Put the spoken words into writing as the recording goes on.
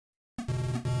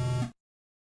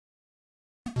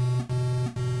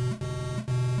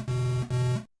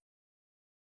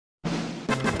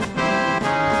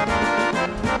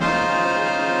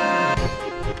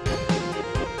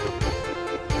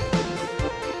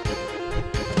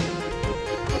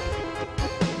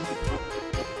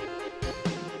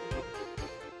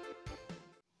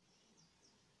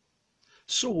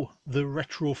So, the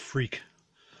Retro Freak.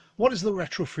 What is the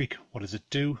Retro Freak? What does it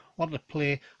do? What will it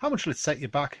play? How much will it set you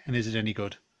back? And is it any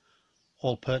good?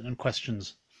 All pertinent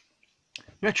questions.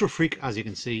 Retro Freak, as you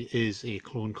can see, is a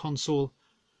clone console.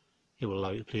 It will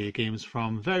allow you to play games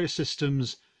from various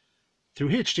systems through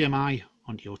HDMI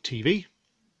onto your TV.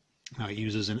 Now, it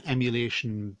uses an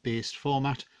emulation-based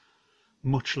format,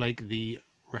 much like the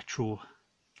Retron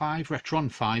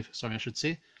 5, sorry, I should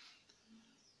say,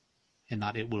 in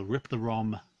that it will rip the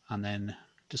ROM and then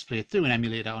display it through an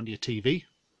emulator onto your TV,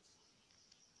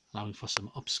 allowing for some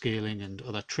upscaling and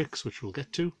other tricks which we'll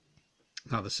get to.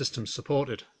 Now, the system's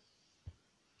supported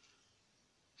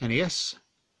NES,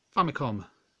 Famicom,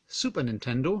 Super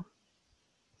Nintendo,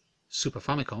 Super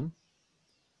Famicom,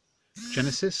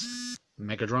 Genesis,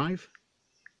 Mega Drive,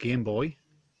 Game Boy,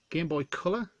 Game Boy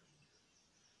Color,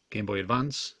 Game Boy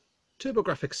Advance,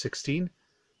 TurboGrafx 16,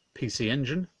 PC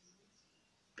Engine,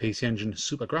 PC Engine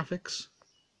Super Graphics.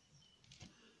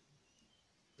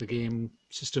 The game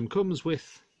system comes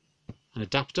with an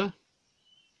adapter.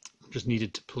 Just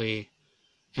needed to play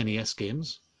NES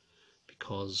games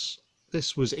because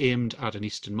this was aimed at an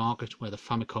Eastern market where the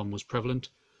Famicom was prevalent.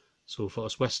 So for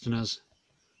us Westerners,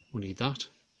 we need that.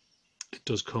 It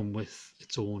does come with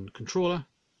its own controller.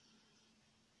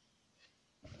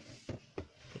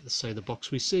 At the side of the box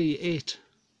we see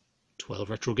 12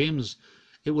 retro games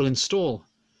it will install,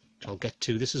 which I'll get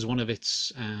to. This is one of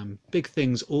its big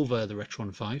things over the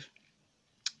Retron 5.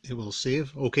 It will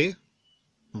save. Okay.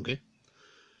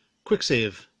 Quick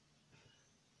save.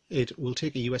 It will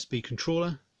take a USB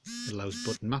controller. It allows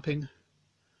button mapping.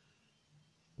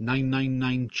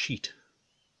 999 cheat.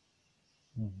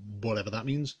 Whatever that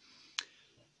means.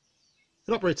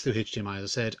 It operates through HDMI, as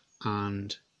I said,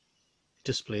 and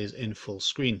displays in full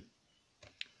screen.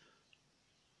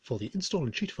 For the install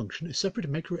and cheat function, a separate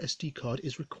micro SD card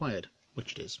is required,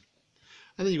 which it is.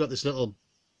 And then you've got this little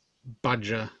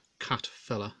badger cat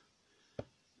fella.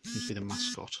 Seems to be the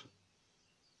mascot.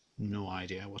 No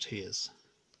idea what he is.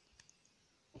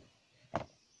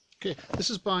 Okay, this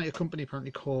is by a company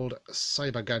apparently called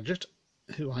Cybergadget,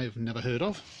 who I've never heard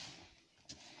of.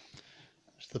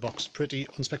 The box is pretty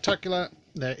unspectacular.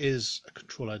 There is a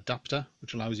controller adapter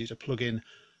which allows you to plug in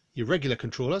your regular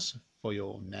controllers for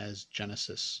your NES,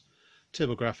 Genesis,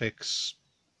 TurboGrafx,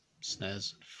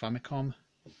 SNES, Famicom.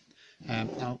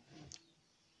 Now,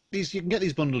 you can get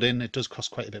these bundled in. It does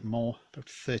cost quite a bit more, about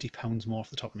 £30 more off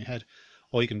the top of my head,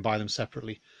 or you can buy them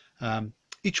separately.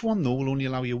 Each one, though, will only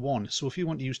allow you one. So if you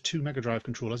want to use 2 Mega Drive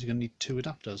controllers, you're going to need 2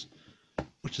 adapters,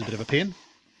 which is a bit of a pain.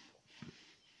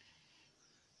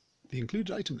 The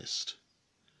included item list.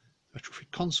 Retro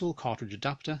Freak console, cartridge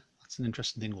adapter. That's an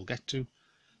interesting thing we'll get to.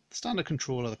 The standard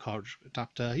controller, the cartridge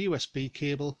adapter, USB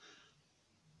cable.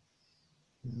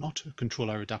 Not a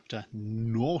controller adapter.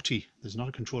 Naughty! There's not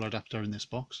a controller adapter in this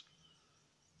box.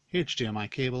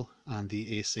 HDMI cable and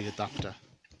the AC adapter.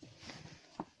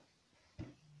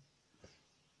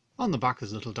 On the back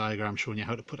there's a little diagram showing you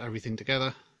how to put everything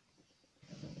together.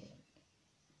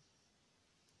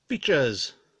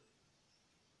 Features.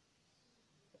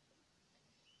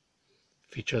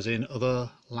 Features in other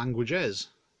languages,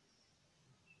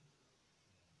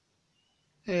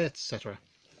 etc.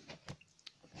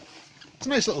 It's a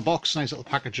nice little box, nice little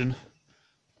packaging.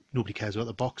 Nobody cares about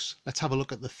the box. Let's have a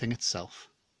look at the thing itself.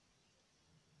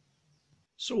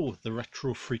 So, the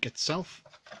Retro Freak itself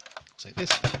looks like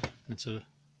this. It's a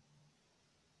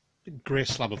big grey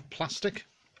slab of plastic.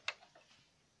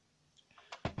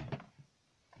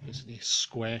 Basically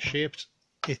square shaped.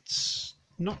 It's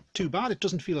not too bad. It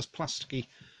doesn't feel as plasticky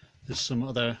as some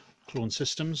other clone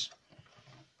systems.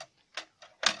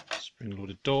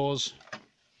 Spring-loaded doors.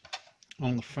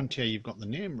 On the front here you've got the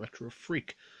name Retro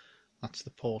Freak. That's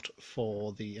the port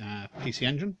for the PC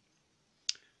Engine.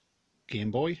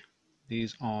 Game Boy.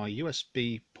 These are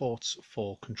USB ports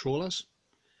for controllers.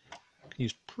 You can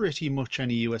use pretty much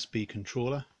any USB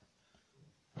controller.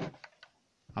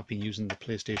 I've been using the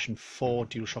PlayStation 4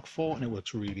 DualShock 4 and it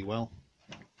works really well.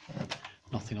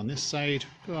 Nothing on this side.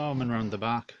 Coming around the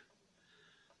back.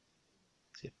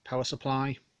 See a power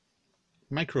supply,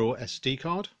 micro SD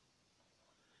card,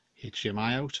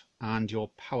 HDMI out, and your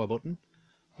power button,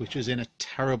 which is in a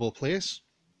terrible place.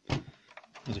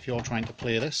 Because if you're trying to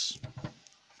play this,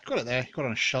 you've got it there, you've got it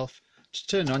on a shelf. To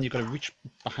turn it on, you've got to reach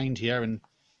behind here and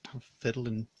have a fiddle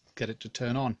and get it to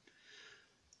turn on.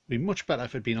 It'd be much better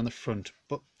if it had been on the front,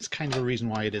 but it's kind of a reason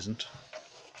why it isn't.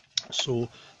 So there's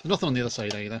nothing on the other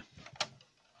side either.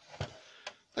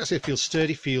 Like I say, it feels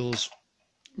sturdy, feels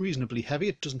reasonably heavy,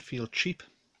 it doesn't feel cheap.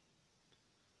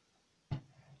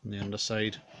 On the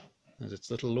underside there's its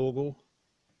little logo.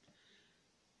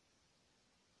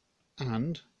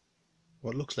 and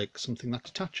what looks like something that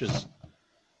detaches.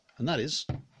 And that is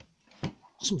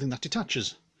something that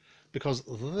detaches, because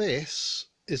this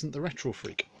isn't the Retro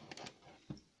Freak.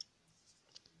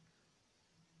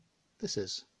 This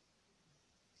is.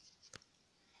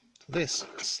 This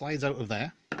slides out of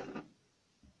there.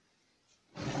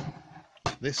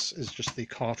 This is just the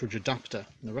cartridge adapter.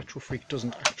 The Retro Freak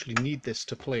doesn't actually need this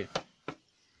to play.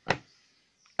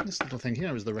 This little thing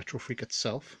here is the Retro Freak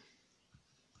itself.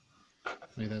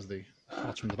 There's the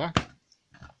parts from the back.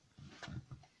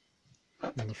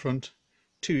 On the front,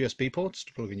 2 USB ports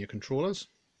to plug in your controllers.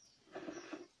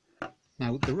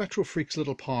 Now, the Retro Freak's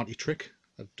little party trick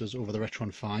that it does over the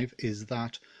Retron 5 is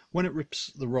that when it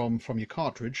rips the ROM from your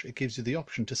cartridge, it gives you the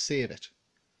option to save it.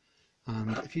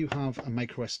 And if you have a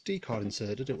micro SD card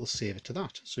inserted, it will save it to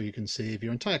that. So you can save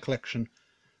your entire collection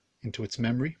into its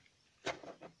memory.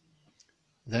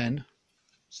 Then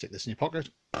stick this in your pocket,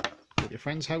 go to your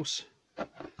friend's house. You're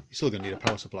still going to need a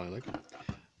power supply, like,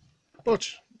 but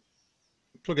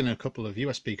plug in a couple of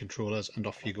USB controllers and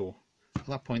off you go. At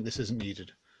that point, this isn't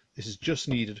needed. This is just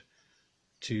needed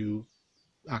to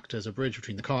act as a bridge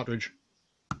between the cartridge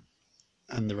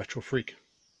and the Retro Freak,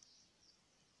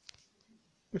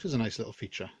 which is a nice little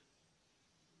feature.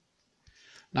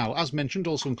 Now, as mentioned,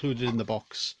 also included in the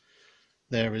box,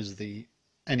 there is the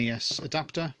NES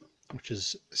adapter, which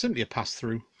is simply a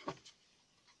pass-through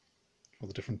for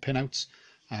the different pinouts.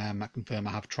 I confirm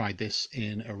I have tried this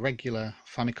in a regular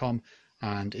Famicom,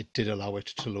 and it did allow it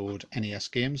to load NES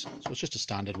games. So it's just a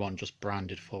standard one, just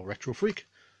branded for Retro Freak.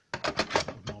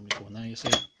 Normally go in there, you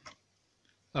see.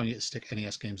 Allowing you to stick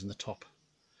NES games in the top.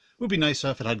 It would be nicer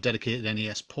if it had a dedicated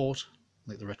NES port,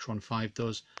 like the Retron 5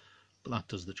 does, but that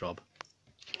does the job.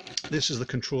 This is the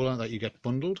controller that you get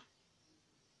bundled.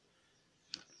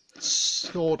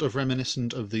 Sort of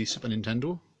reminiscent of the Super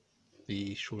Nintendo,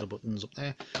 the shoulder buttons up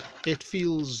there. It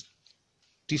feels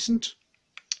decent,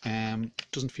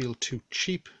 doesn't feel too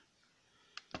cheap.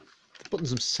 The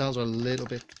buttons themselves are a little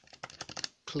bit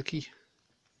clicky.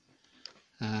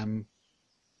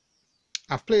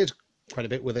 I've played quite a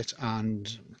bit with it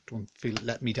and don't feel it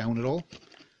let me down at all.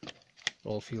 It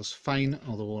all feels fine,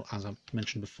 although, as I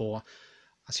mentioned before,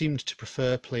 I seemed to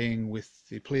prefer playing with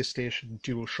the PlayStation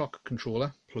DualShock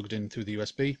controller plugged in through the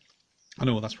USB. I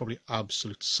know that's probably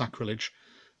absolute sacrilege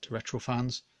to retro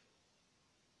fans,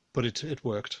 but it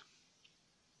worked.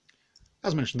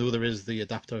 As mentioned, though, there is the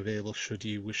adapter available should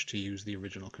you wish to use the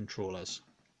original controllers.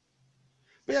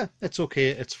 But yeah, it's okay,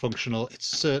 it's functional, it's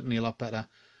certainly a lot better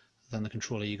than the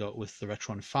controller you got with the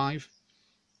Retron 5,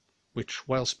 which,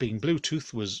 whilst being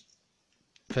Bluetooth, was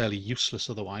fairly useless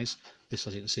otherwise. This,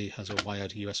 as you can see, has a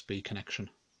wired USB connection.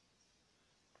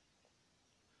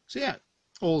 So yeah,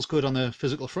 all's good on the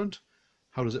physical front.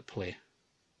 How does it play?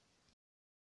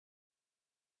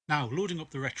 Now, loading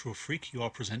up the Retro Freak, you are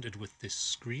presented with this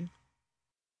screen.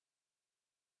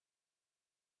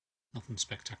 Nothing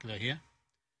spectacular here.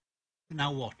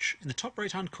 Now watch, in the top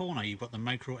right hand corner you've got the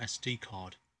micro SD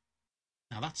card.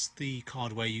 Now that's the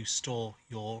card where you store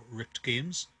your ripped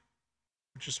games.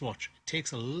 Just watch, it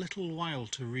takes a little while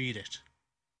to read it.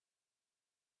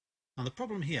 Now the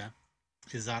problem here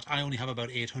is that I only have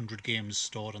about 800 games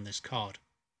stored on this card,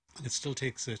 and it still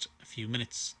takes it a few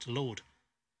minutes to load.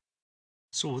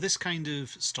 So this kind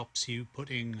of stops you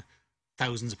putting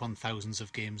thousands upon thousands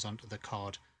of games onto the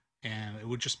card. It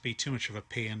would just be too much of a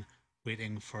pain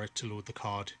waiting for it to load the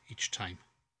card each time.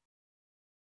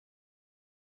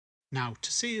 Now,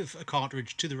 to save a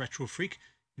cartridge to the Retro Freak,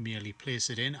 you merely place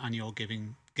it in and you're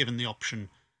given the option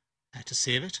to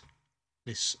save it.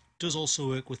 This does also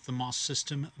work with the Master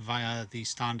System via the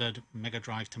standard Mega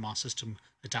Drive to Master System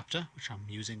adapter, which I'm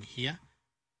using here.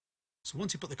 So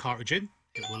once you put the cartridge in,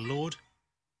 it will load.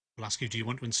 It will ask you, do you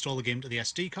want to install the game to the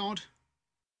SD card?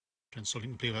 To install it,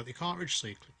 you can play without the cartridge, so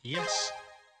you click yes.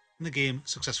 And the game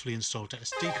successfully installed to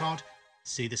SD card.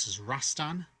 See, this is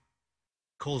Rastan.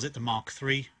 Calls it the Mark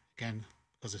III. Again,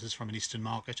 because this is from an Eastern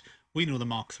market. We know the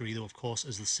Mark III, though, of course,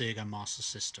 as the Sega Master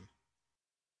System.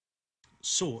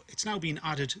 So, it's now been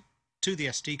added to the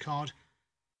SD card,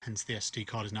 hence the SD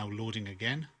card is now loading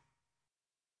again.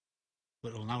 But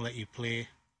it will now let you play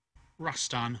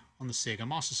Rastan on the Sega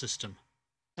Master System.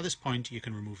 At this point, you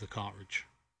can remove the cartridge.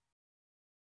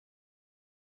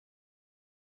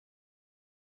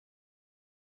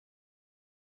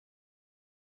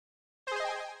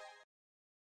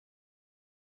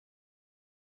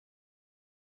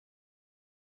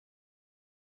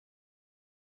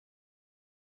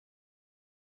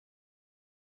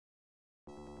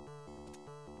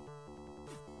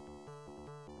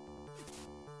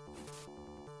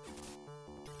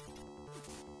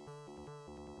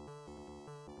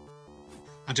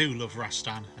 I do love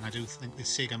Rastan, and I do think the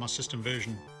Sega Master System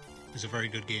version is a very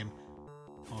good game.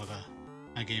 However,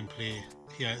 my gameplay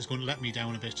here is going to let me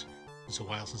down a bit. It's a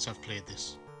while since I've played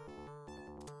this.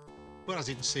 But as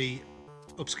you can see,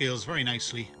 upscales very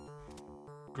nicely.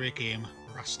 Great game,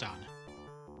 Rastan.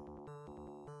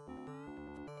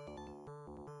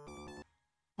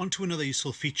 On to another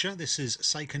useful feature. This is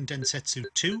Seiken Densetsu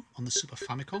 2 on the Super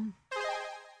Famicom.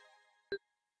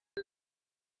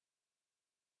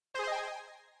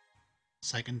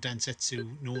 Seiken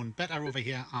Densetsu, known better over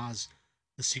here as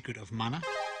The Secret of Mana.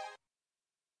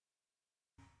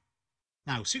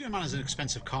 Now, Secret of Mana is an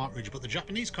expensive cartridge, but the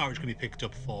Japanese cartridge can be picked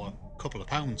up for a couple of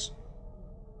pounds.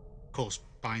 Of course,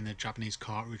 buying the Japanese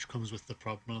cartridge comes with the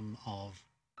problem of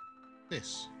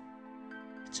this.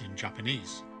 It's in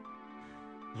Japanese.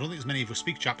 I don't think as many of us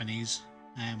speak Japanese,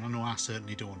 and I know I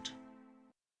certainly don't.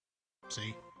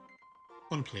 See?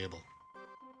 Unplayable.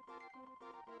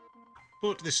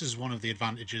 But this is one of the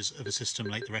advantages of a system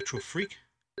like the Retro Freak.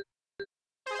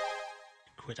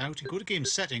 Quit out, you go to game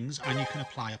settings, and you can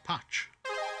apply a patch.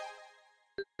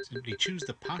 Simply choose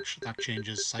the patch that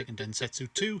changes Seiken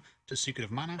Densetsu 2 to Secret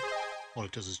of Mana. All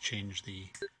it does is change the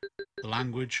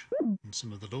language and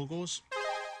some of the logos.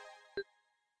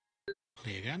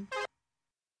 Play again.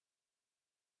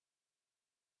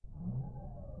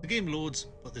 The game loads,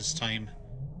 but this time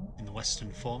in the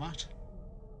Western format.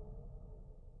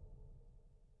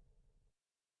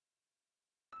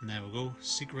 And there we go,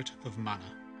 Secret of Mana.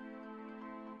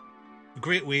 A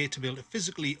great way to be able to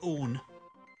physically own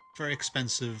very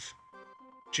expensive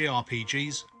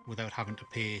JRPGs without having to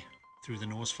pay through the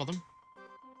nose for them.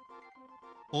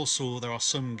 Also, there are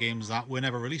some games that were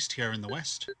never released here in the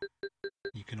West.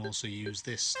 You can also use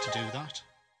this to do that.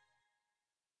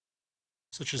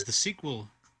 Such as the sequel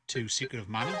to Secret of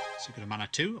Mana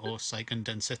 2 or Seiken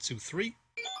Densetsu 3.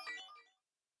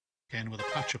 Again, with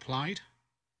a patch applied,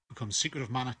 becomes Secret of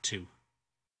Mana 2.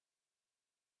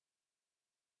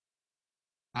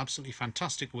 Absolutely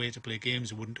fantastic way to play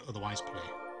games you wouldn't otherwise play.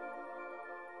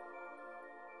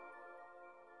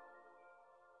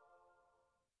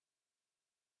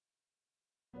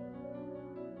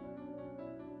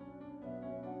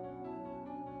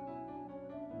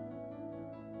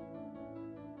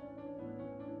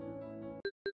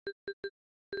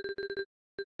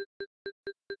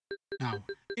 Now,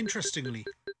 interestingly,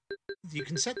 you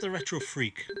can set the Retro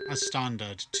Freak as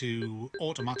standard to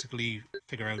automatically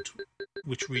figure out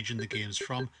which region the game's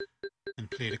from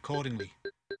and play it accordingly.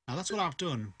 Now that's what I've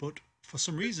done, but for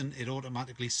some reason it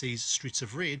automatically sees Streets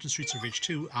of Rage and Streets of Rage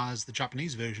 2 as the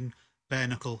Japanese version, Bare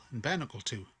Knuckle and Bare Knuckle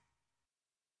 2.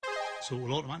 So it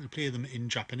will automatically play them in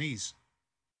Japanese.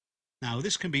 Now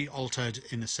this can be altered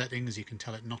in the settings. You can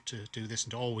tell it not to do this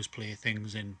and to always play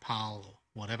things in PAL or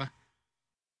whatever.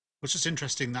 It's just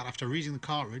interesting that after reading the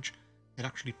cartridge, it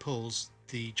actually pulls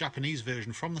the Japanese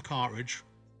version from the cartridge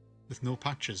with no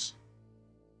patches.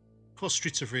 Of course,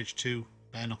 Streets of Rage 2,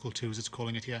 Bare Knuckle 2 as it's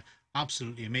calling it here,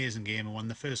 absolutely amazing game, and one of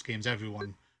the first games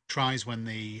everyone tries when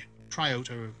they try out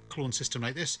a clone system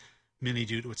like this, mainly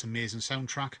due to its amazing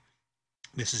soundtrack.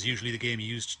 This is usually the game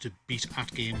used to beat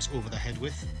at games over the head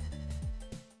with.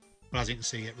 But as you can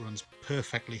see, it runs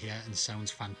perfectly here and sounds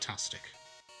fantastic.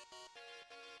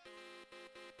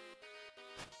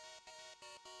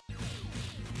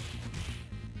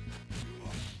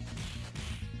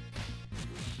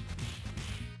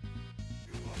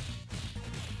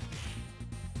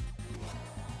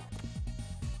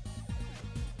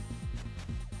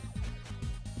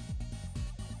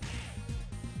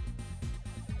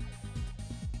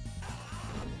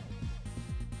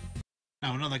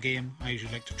 Now another game I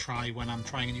usually like to try when I'm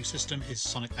trying a new system is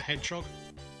Sonic the Hedgehog.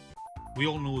 We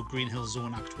all know Green Hill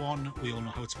Zone Act 1, we all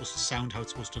know how it's supposed to sound, how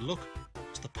it's supposed to look.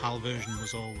 So the PAL version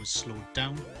was always slowed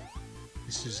down.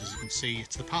 This is, as you can see,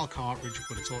 it's the PAL cartridge,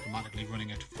 but it's automatically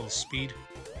running at full speed.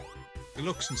 It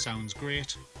looks and sounds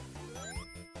great.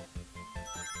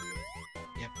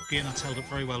 Yep, game that's held up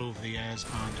very well over the years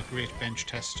and a great bench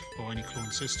test for any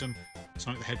clone system.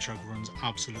 Sonic the Hedgehog runs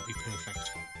absolutely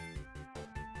perfect.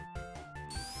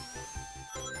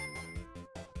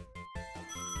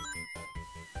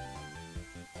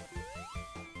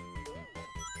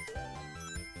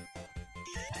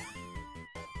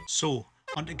 So,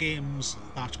 onto games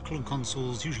that clone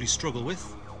consoles usually struggle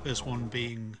with. First one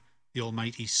being the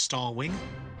almighty Star Wing.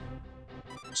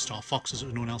 Star Fox as it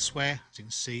was known elsewhere. As you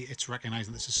can see, it's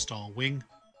recognising this is Star Wing,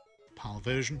 the PAL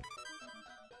version.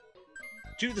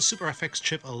 Due to the Super FX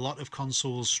chip, a lot of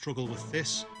consoles struggle with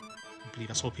this. I believe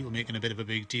I saw people making a bit of a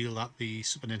big deal that the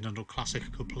Super Nintendo Classic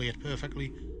could play it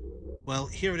perfectly. Well,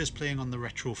 here it is playing on the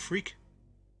Retro Freak.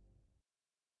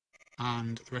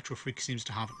 and the Retro Freak seems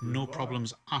to have no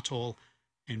problems at all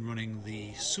in running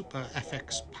the Super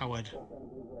FX powered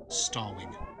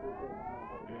Starwing.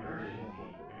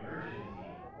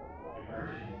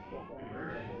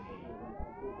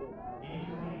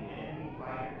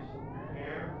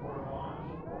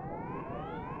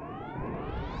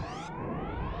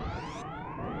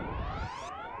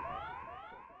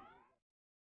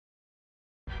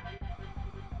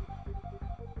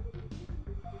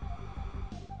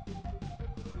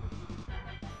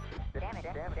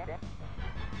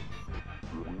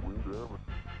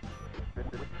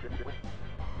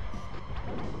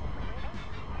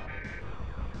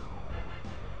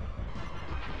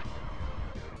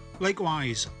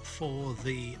 Likewise, for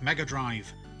the Mega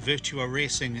Drive, Virtua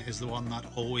Racing is the one that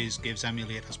always gives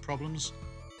emulators problems.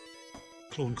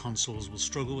 Clone consoles will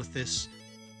struggle with this,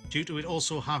 due to it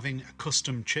also having a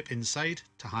custom chip inside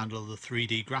to handle the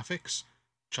 3D graphics,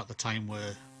 which at the time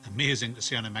were amazing to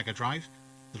see on a Mega Drive.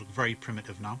 They look very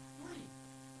primitive now.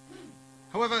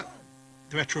 However,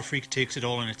 the Retro Freak takes it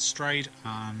all in its stride,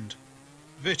 and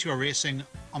Virtua Racing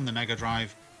on the Mega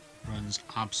Drive runs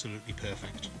absolutely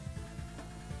perfect.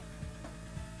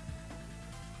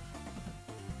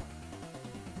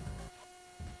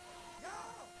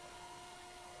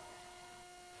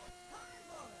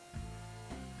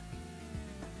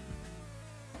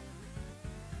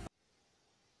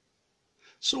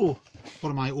 So, what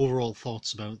are my overall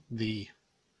thoughts about the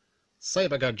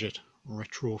Cybergadget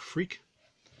Retro Freak?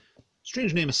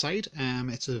 Strange name aside,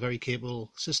 it's a very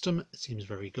capable system. It seems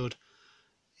very good.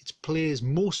 It plays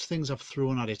most things I've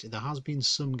thrown at it. There has been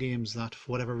some games that,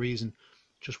 for whatever reason,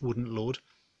 just wouldn't load.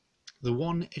 The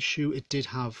one issue it did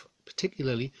have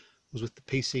particularly was with the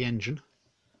PC Engine.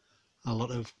 A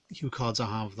lot of HuCards I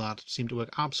have that seem to work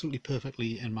absolutely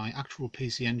perfectly in my actual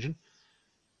PC Engine,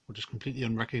 or just completely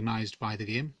unrecognised by the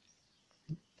game.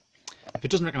 If it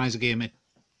doesn't recognise a game, it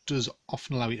does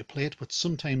often allow you to play it, but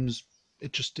sometimes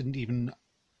it just didn't even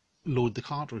load the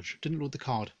cartridge, didn't load the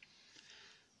card,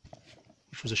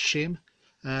 which was a shame.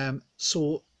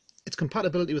 So its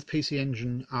compatibility with PC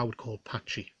Engine I would call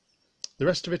patchy. The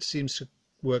rest of it seems to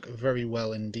work very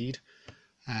well indeed,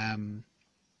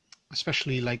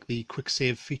 especially like the quick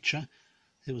save feature.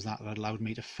 It was that allowed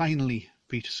me to finally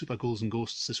beat Super Ghouls and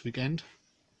Ghosts this weekend.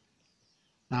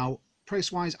 Now,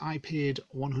 price-wise, I paid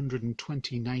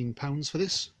 £129 for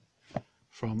this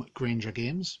from Granger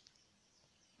Games.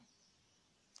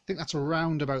 I think that's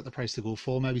around about the price to go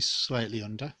for, maybe slightly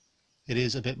under. It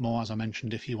is a bit more, as I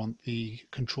mentioned, if you want the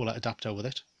controller adapter with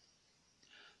it.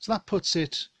 So that puts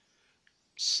it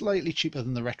slightly cheaper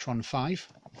than the Retron 5.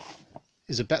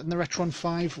 Is it better than the Retron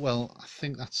 5? Well, I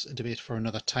think that's a debate for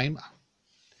another time. I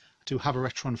do have a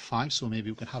Retron 5, so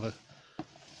maybe we can have a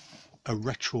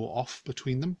retro off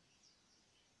between them.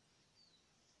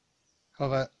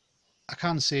 However, I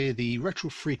can say the Retro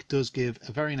Freak does give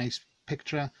a very nice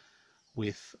picture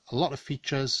with a lot of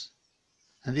features,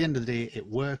 and at the end of the day it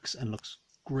works and looks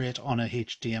great on a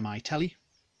HDMI telly.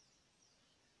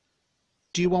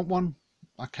 Do you want one?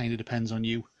 That kind of depends on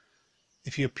you.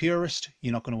 If you're a purist,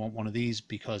 you're not going to want one of these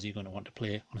because you're going to want to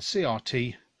play on a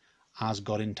CRT as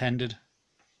God intended.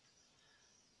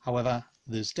 However,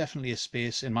 there's definitely a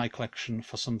space in my collection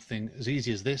for something as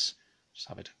easy as this. Just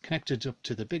have it connected up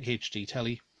to the big HD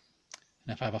telly,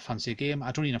 and if I have a fancy game,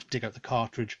 I don't even have to dig out the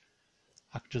cartridge.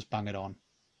 I can just bang it on.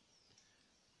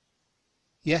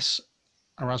 Yes,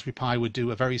 a Raspberry Pi would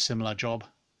do a very similar job.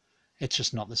 It's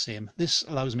just not the same. This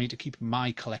allows me to keep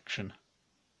my collection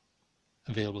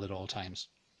available at all times.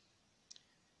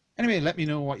 Anyway, let me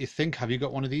know what you think. Have you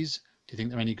got one of these? Do you think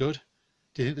they're any good?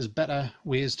 Do you think there's better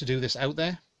ways to do this out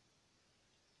there?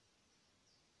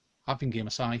 I've been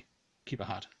GamerSci. Keep it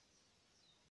hard.